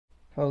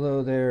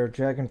Hello there,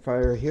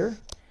 Dragonfire here,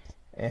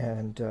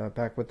 and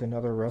back with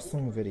another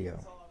wrestling video.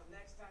 The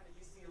next time that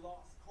you see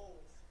Lost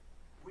Colt,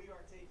 we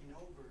are taking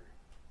over.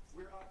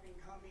 We're up and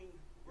coming.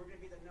 We're going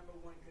to be the #1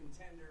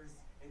 contenders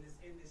in this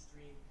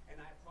industry,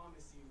 and I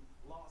promise you,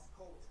 Lost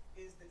Colt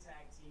is the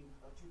tag team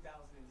of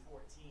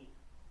 2014.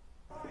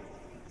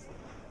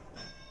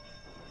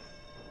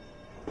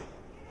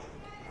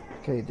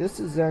 Okay,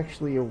 this is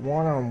actually a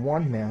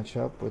one-on-one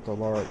matchup with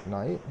Alaric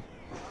Knight,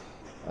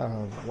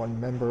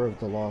 one member of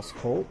the Lost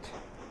Cult,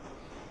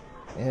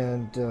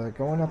 and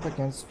going up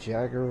against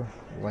Jagger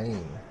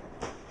Lane.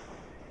 You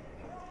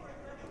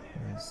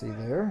see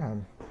there,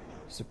 I'm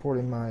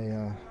supporting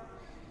my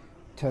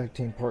tag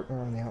team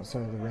partner on the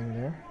outside of the ring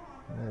there.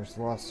 And there's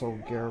Lost Soul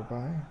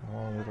Garibay,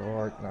 along with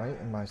Alaric Knight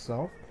and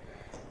myself.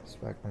 It's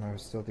back when I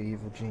was still the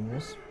evil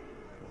genius.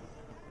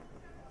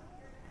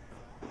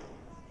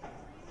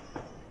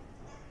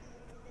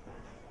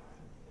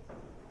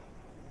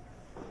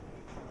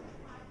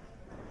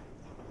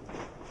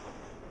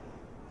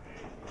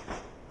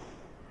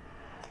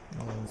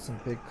 And some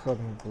big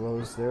clubbing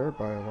blows there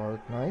by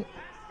Alaric Knight.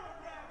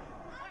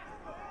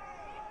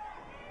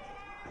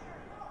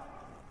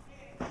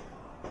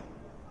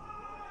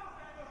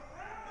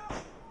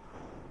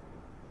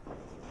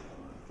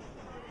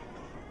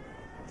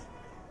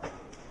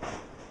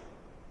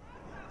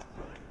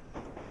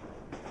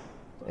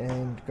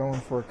 And going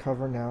for a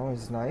cover now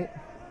is Knight.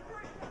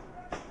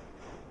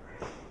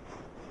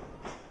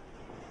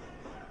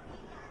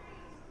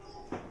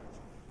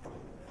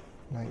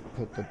 Knight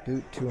put the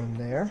boot to him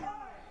there.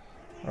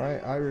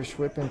 Alright, Irish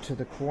whip into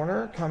the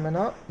corner, coming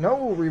up.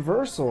 No,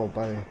 reversal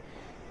by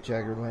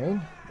Jagger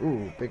Lane.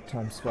 Ooh, big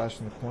time splash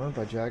in the corner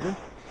by Jagger.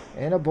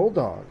 And a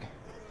bulldog.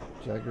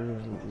 Jagger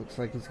looks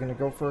like he's going to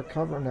go for a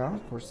cover now.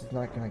 Of course, he's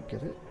not going to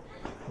get it.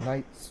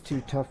 Knight's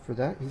too tough for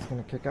that. He's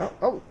going to kick out.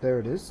 Oh, there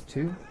it is.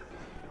 Two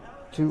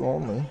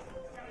only.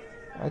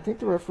 I think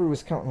the referee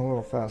was counting a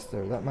little fast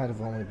there. That might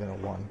have only been a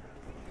 1.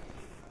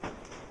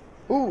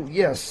 Ooh,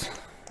 yes.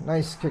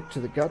 Nice kick to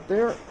the gut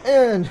there.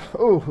 And,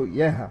 oh,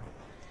 yeah.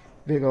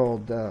 Big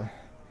old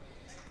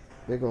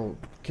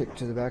kick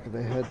to the back of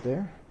the head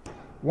there.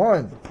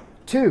 1,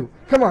 2.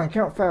 Come on,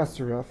 count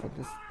faster, ref.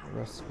 This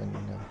ref's been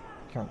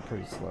counting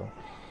pretty slow.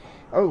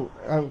 Oh,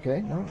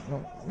 okay. No,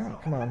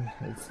 come on.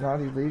 It's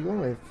not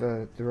illegal if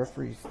the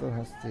referee still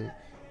has to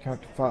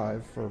count to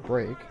 5 for a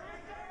break.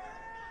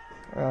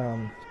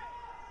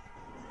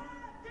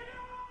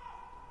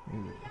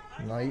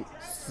 Knight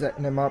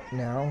setting him up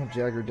now.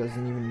 Jagger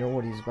doesn't even know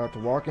what he's about to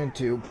walk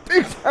into.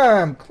 Big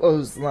time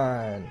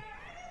clothesline.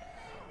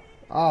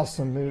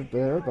 Awesome move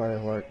there by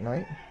Alaric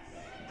Knight.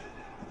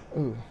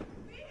 Ooh.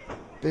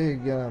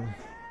 Big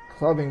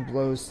clubbing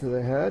blows to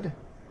the head.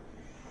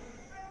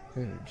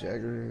 Ooh,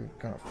 Jagger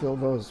gonna feel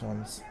those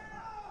ones.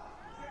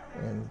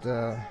 And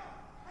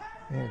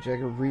yeah,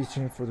 Jagger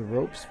reaching for the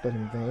ropes, but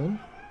in vain.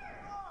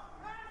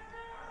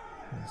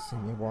 You see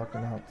me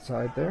walking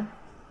outside there.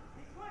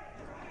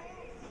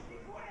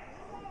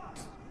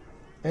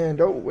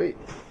 And, oh, wait.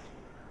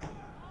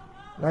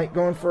 Knight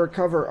going for a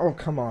cover. Oh,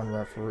 come on,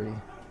 referee.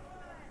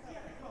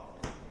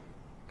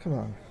 Come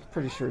on.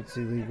 Pretty sure it's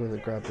illegal to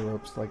grab the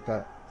ropes like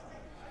that.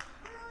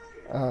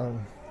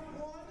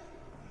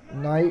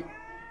 Knight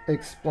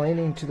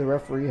explaining to the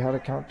referee how to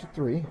count to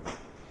 3.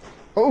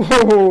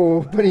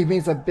 Oh, but he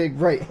means a big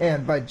right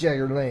hand by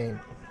Jagger Lane.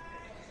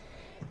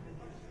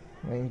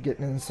 Lane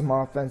getting in some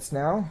offense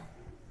now.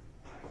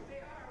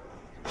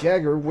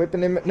 Jagger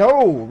whipping him.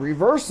 No,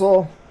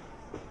 reversal.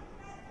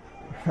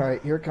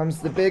 Alright, here comes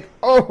the big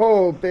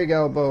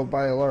elbow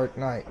by Alaric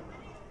Knight.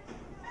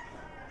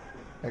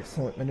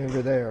 Excellent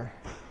maneuver there.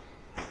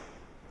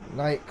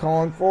 Knight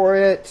calling for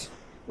it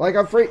like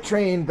a freight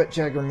train, but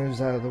Jagger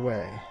moves out of the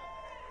way.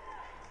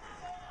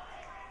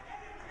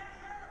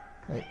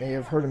 Knight may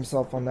have hurt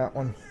himself on that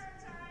one.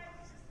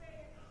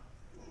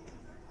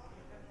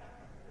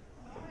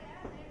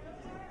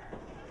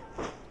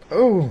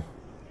 Oh!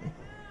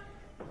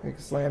 Big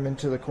slam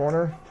into the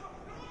corner.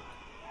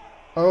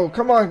 Oh,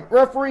 come on,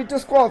 referee,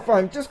 disqualify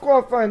him,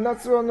 disqualify him,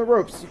 that's on the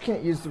ropes. You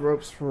can't use the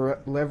ropes for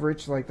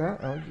leverage like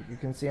that. Oh, you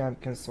can see I'm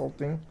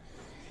consulting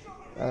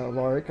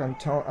Alaric.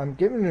 I'm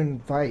giving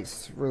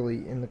advice,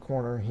 really, in the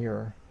corner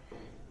here.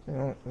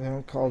 They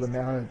don't call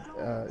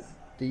the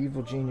the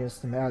evil genius,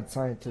 the mad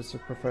scientist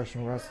of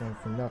professional wrestling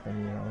for nothing,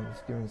 you know.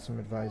 He's giving some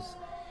advice.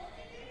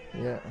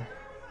 Yeah.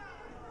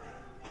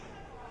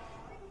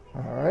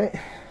 Alright.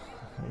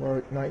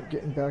 Alaric Knight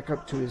getting back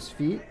up to his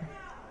feet.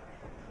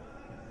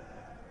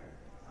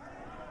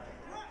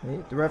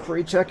 The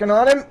referee checking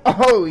on him.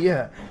 Oh,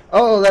 yeah.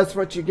 Oh, that's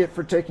what you get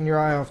for taking your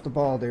eye off the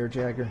ball there,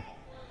 Jagger.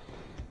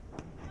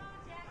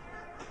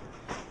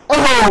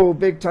 Oh,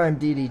 big time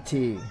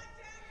DDT.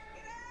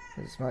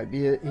 This might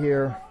be it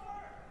here.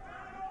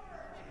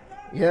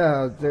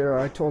 Yeah, there.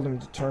 I told him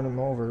to turn him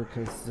over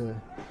because...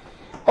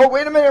 Oh,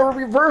 wait a minute. A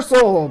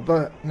reversal.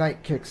 But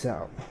Knight kicks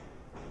out.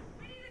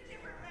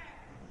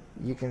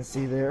 You can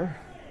see there.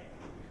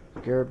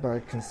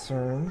 Garibay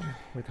concerned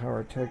with how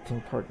our tag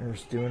team partner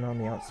is doing on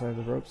the outside of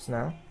the ropes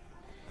now.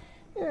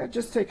 Yeah,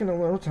 just taking a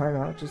little time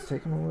out, just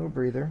taking a little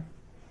breather.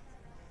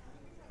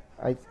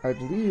 I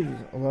believe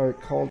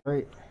Alaric called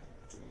right.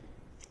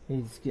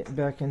 He's getting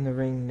back in the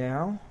ring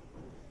now.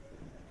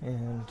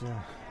 And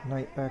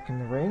Knight back in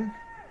the ring.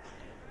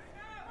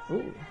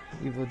 Ooh,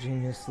 Evil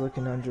Genius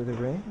looking under the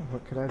ring.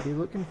 What could I be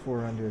looking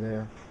for under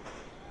there?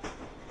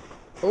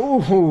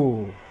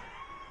 Oh,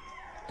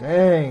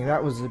 dang,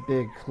 that was a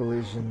big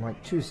collision.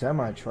 Like two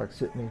semi-trucks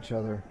hitting each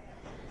other.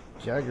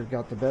 Jagger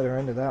got the better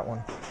end of that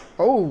one.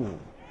 Oh,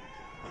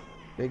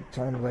 big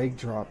time leg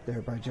drop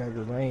there by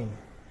Jagger Lane.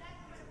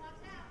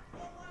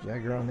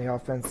 Jagger on the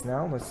offense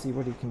now. Let's see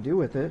what he can do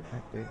with it.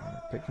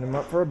 Picking him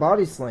up for a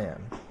body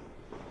slam.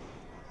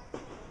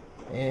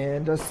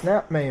 And a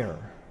snapmare.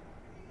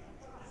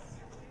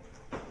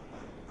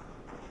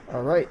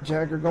 Alright,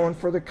 Jagger going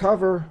for the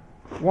cover.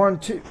 1,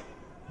 2.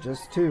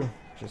 Just two.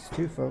 Just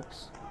two,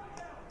 folks.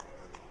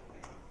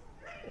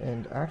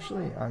 And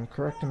actually, I'm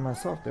correcting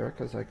myself there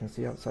because I can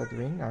see outside the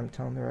ring. I'm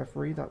telling the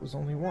referee that was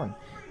only one.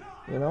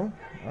 You know,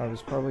 I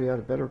was probably at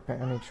a better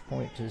vantage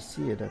point to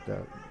see it at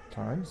that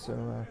time.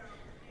 So,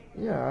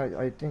 yeah,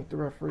 I think the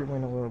referee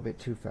went a little bit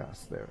too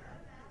fast there.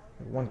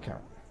 1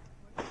 count.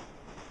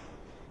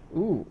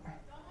 Ooh.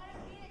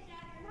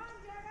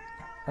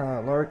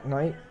 Alaric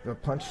Knight, a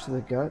punch to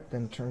the gut,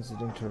 then turns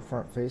it into a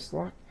front face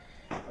lock,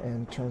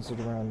 and turns it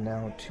around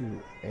now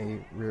to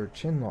a rear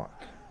chin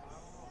lock.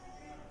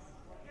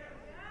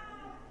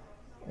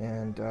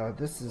 And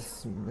this is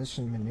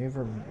submission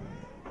maneuver.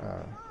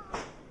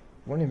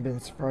 Wouldn't have been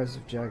surprised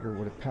if Jagger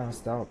would have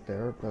passed out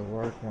there, but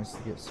Alaric wants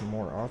to get some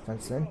more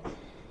offense in.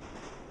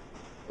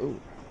 Ooh.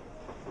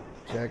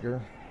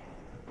 Jagger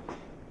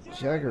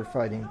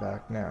fighting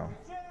back now.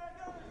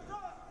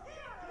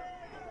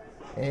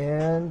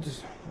 And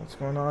what's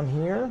going on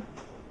here?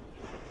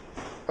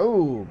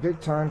 Oh,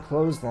 big time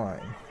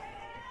clothesline.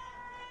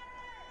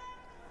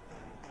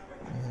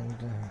 And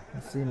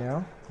let's see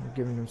now. I'm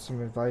giving him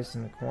some advice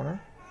in the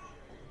corner.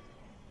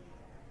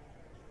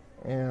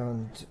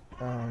 And,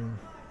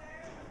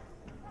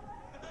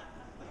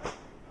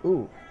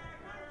 ooh,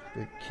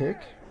 big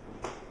kick.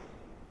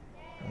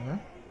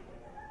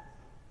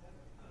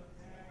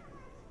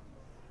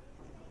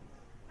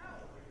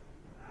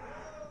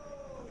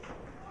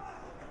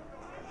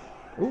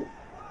 Ooh,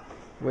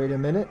 wait a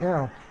minute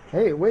now.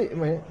 Hey, wait a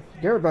minute.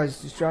 Everybody's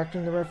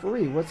distracting the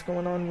referee. What's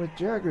going on with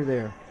Jagger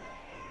there?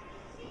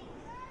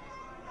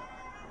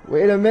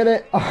 Wait a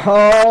minute.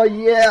 Oh,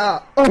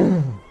 yeah.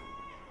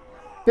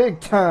 Big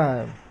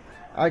time.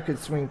 I could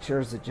swing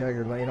chairs at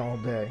Jagger Lane all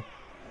day.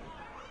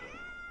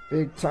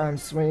 Big time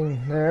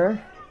swing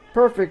there.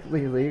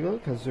 Perfectly legal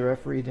because the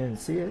referee didn't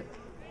see it.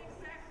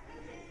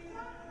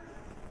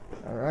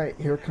 Alright,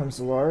 here comes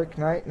Alaric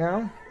Knight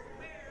now.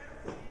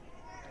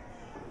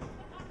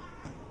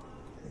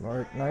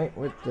 Alaric Knight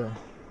with the...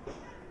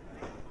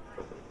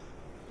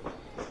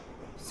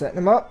 setting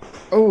him up.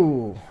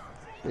 Oh,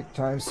 big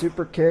time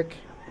super kick.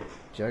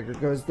 Jagger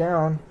goes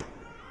down.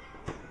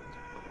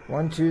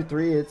 1, 2,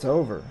 3, it's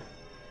over.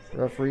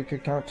 Referee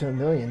could count to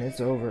 1,000,000,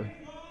 it's over.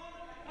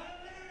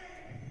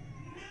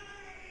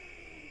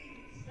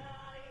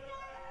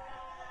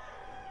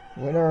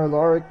 Winner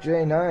Alaric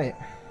J. Knight.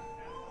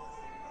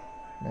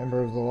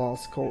 Member of the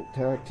Lost Cult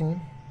Tag Team.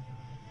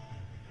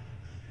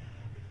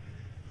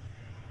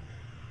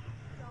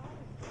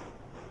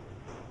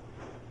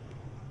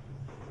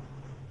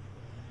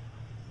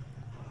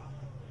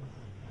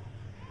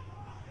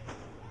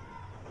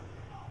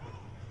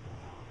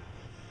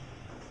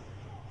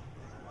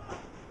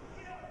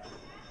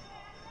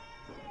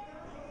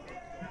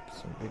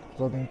 Some big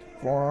clubbing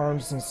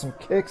forearms and some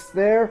kicks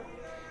there.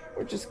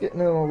 We're just getting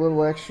in a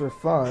little extra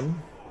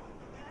fun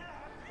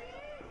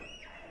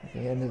at the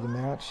end of the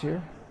match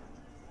here.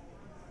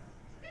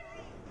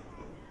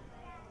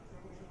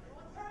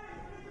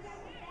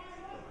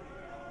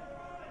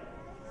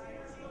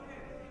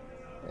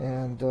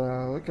 And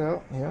look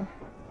out, yeah.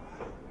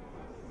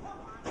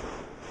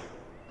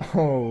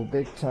 Oh,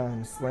 big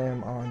time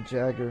slam on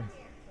Jagger.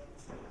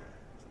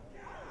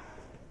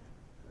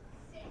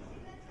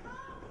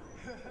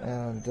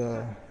 And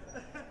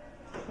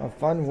a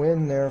fun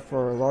win there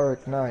for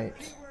Alaric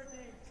Knight.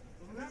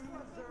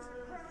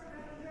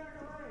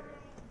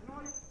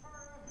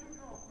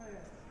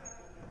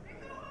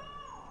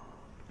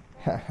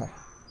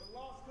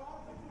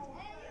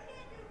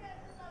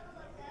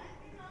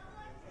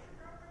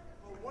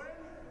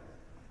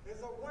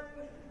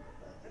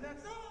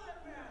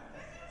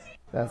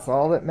 That's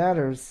all that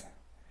matters,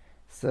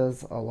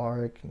 says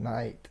Alaric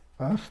Knight.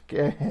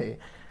 Okay,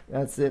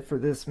 that's it for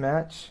this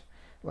match.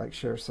 Like,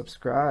 share,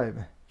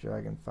 subscribe.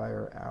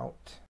 Dragonfire out.